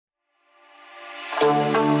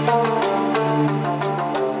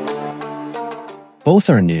Both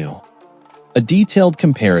are new. A detailed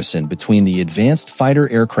comparison between the Advanced Fighter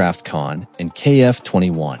Aircraft Kaan and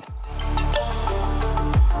KF-21.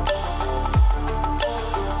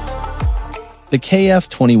 The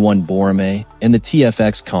KF-21 Boramae and the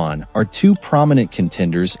TFX Kaan are two prominent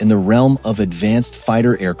contenders in the realm of advanced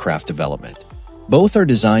fighter aircraft development. Both are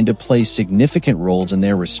designed to play significant roles in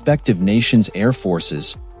their respective nations' air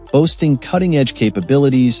forces, boasting cutting-edge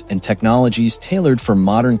capabilities and technologies tailored for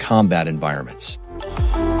modern combat environments.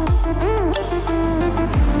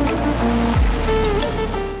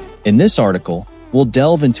 In this article, we'll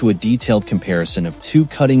delve into a detailed comparison of two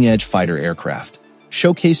cutting-edge fighter aircraft,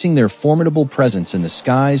 showcasing their formidable presence in the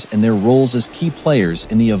skies and their roles as key players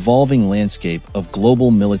in the evolving landscape of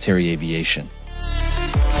global military aviation.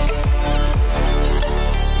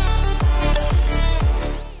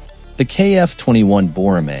 The KF-21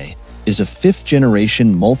 Boramae is a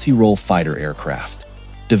fifth-generation multi-role fighter aircraft,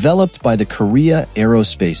 developed by the Korea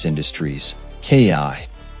Aerospace Industries, KI.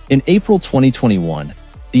 In April 2021,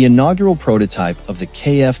 the inaugural prototype of the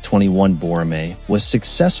KF-21 Boramae was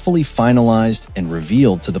successfully finalized and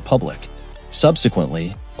revealed to the public.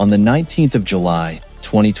 Subsequently, on the 19th of July,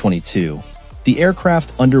 2022, the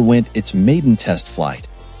aircraft underwent its maiden test flight,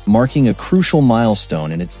 marking a crucial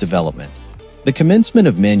milestone in its development. The commencement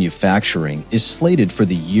of manufacturing is slated for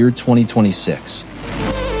the year 2026.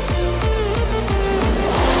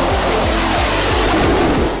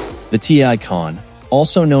 The TI Kaan,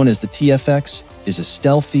 also known as the TFX, is a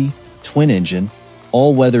stealthy, twin-engine,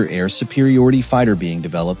 all-weather air superiority fighter being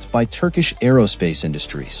developed by Turkish Aerospace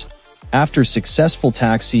Industries. After successful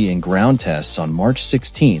taxi and ground tests on March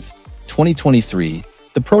 16, 2023,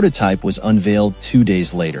 the prototype was unveiled 2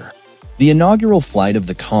 days later. The inaugural flight of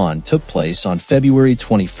the Kaan took place on February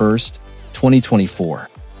 21, 2024.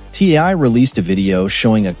 TI released a video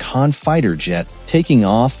showing a Kaan fighter jet taking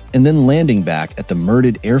off and then landing back at the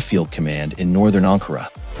Merdad Airfield Command in northern Ankara.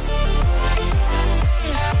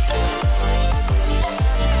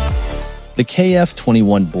 The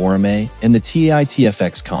KF-21 Boramae and the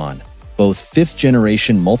TFX Kaan, both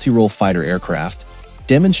fifth-generation multi-role fighter aircraft,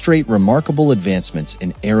 demonstrate remarkable advancements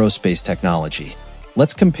in aerospace technology.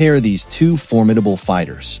 Let's compare these two formidable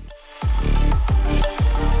fighters.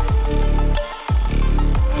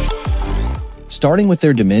 Starting with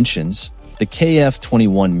their dimensions, the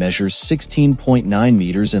KF-21 measures 16.9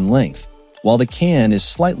 meters in length, while the Kaan is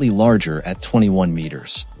slightly larger at 21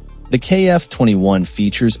 meters. The KF-21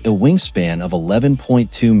 features a wingspan of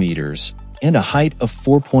 11.2 meters and a height of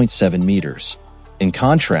 4.7 meters. In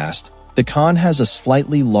contrast, the Kaan has a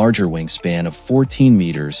slightly larger wingspan of 14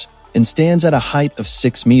 meters and stands at a height of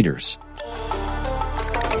 6 meters.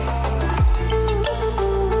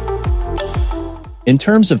 In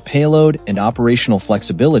terms of payload and operational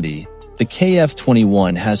flexibility, the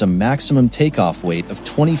KF-21 has a maximum takeoff weight of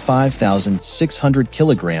 25,600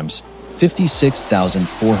 kilograms,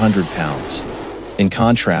 56,400 pounds. In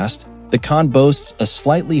contrast, the Kaan boasts a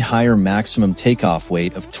slightly higher maximum takeoff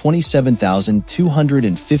weight of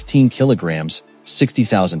 27,215 kilograms,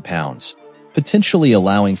 60,000 pounds, potentially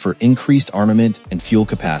allowing for increased armament and fuel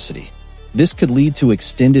capacity. This could lead to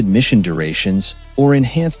extended mission durations or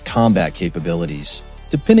enhanced combat capabilities,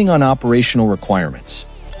 depending on operational requirements.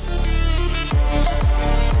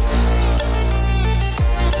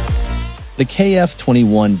 The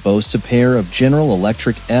KF-21 boasts a pair of General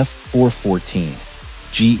Electric F414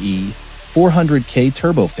 GE 400K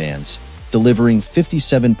turbofans, delivering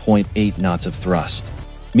 57.8 knots of thrust.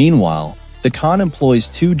 Meanwhile, the Kaan employs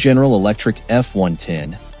two General Electric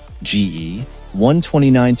F110 GE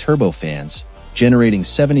 129 turbofans, generating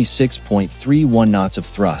 76.31 knots of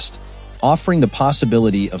thrust, offering the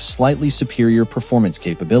possibility of slightly superior performance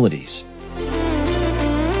capabilities.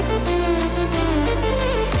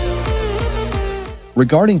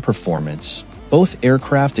 Regarding performance, both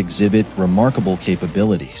aircraft exhibit remarkable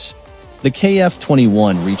capabilities. The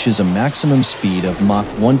KF-21 reaches a maximum speed of Mach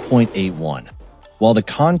 1.81, while the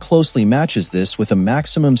Kaan closely matches this with a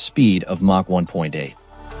maximum speed of Mach 1.8.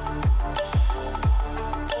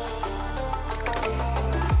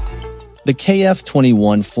 The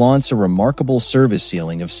KF-21 flaunts a remarkable service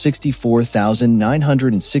ceiling of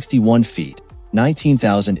 64,961 feet,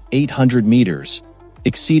 19,800 meters,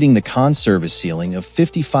 exceeding the Kaan service ceiling of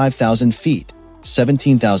 55,000 feet,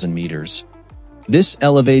 17,000 meters. This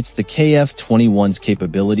elevates the KF-21's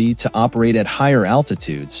capability to operate at higher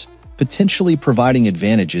altitudes, potentially providing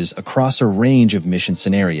advantages across a range of mission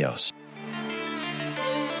scenarios.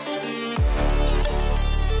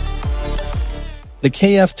 The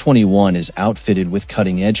KF-21 is outfitted with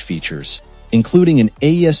cutting-edge features, including an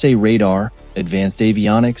AESA radar, advanced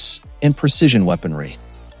avionics, and precision weaponry.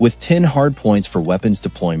 With 10 hardpoints for weapons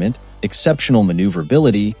deployment, exceptional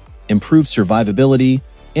maneuverability, improved survivability,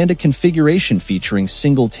 and a configuration featuring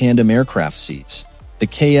single tandem aircraft seats, the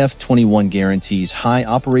KF-21 guarantees high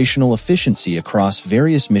operational efficiency across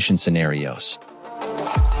various mission scenarios.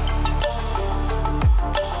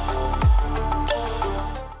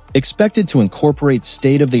 Expected to incorporate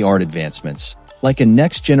state-of-the-art advancements, like a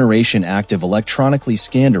next-generation active electronically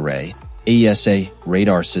scanned array, AESA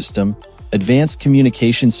radar system, advanced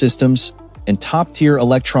communication systems, and top-tier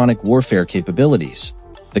electronic warfare capabilities,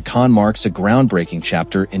 the Kaan marks a groundbreaking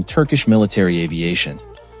chapter in Turkish military aviation.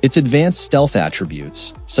 Its advanced stealth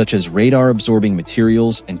attributes, such as radar-absorbing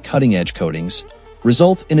materials and cutting-edge coatings,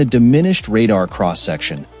 result in a diminished radar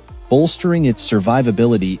cross-section, bolstering its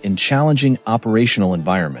survivability in challenging operational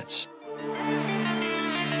environments.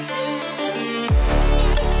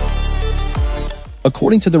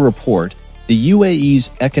 According to the report, the UAE's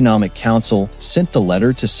Economic Council sent the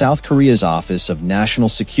letter to South Korea's Office of National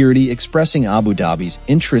Security expressing Abu Dhabi's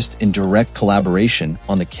interest in direct collaboration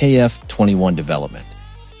on the KF-21 development.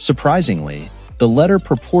 Surprisingly, the letter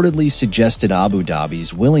purportedly suggested Abu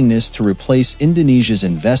Dhabi's willingness to replace Indonesia's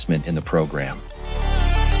investment in the program.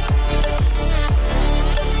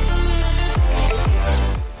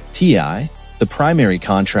 TI, the primary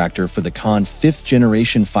contractor for the Kaan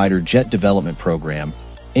fifth-generation fighter jet development program,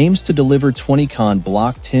 aims to deliver 20 Kaan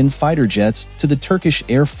Block 10 fighter jets to the Turkish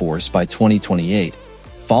Air Force by 2028,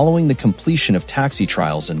 following the completion of taxi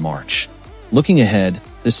trials in March. Looking ahead,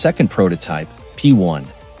 the second prototype, P1,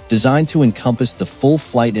 designed to encompass the full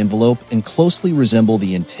flight envelope and closely resemble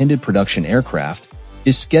the intended production aircraft,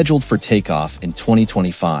 is scheduled for takeoff in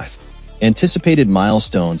 2025. Anticipated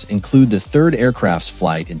milestones include the third aircraft's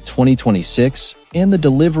flight in 2026 and the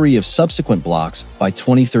delivery of subsequent blocks by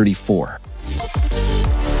 2034.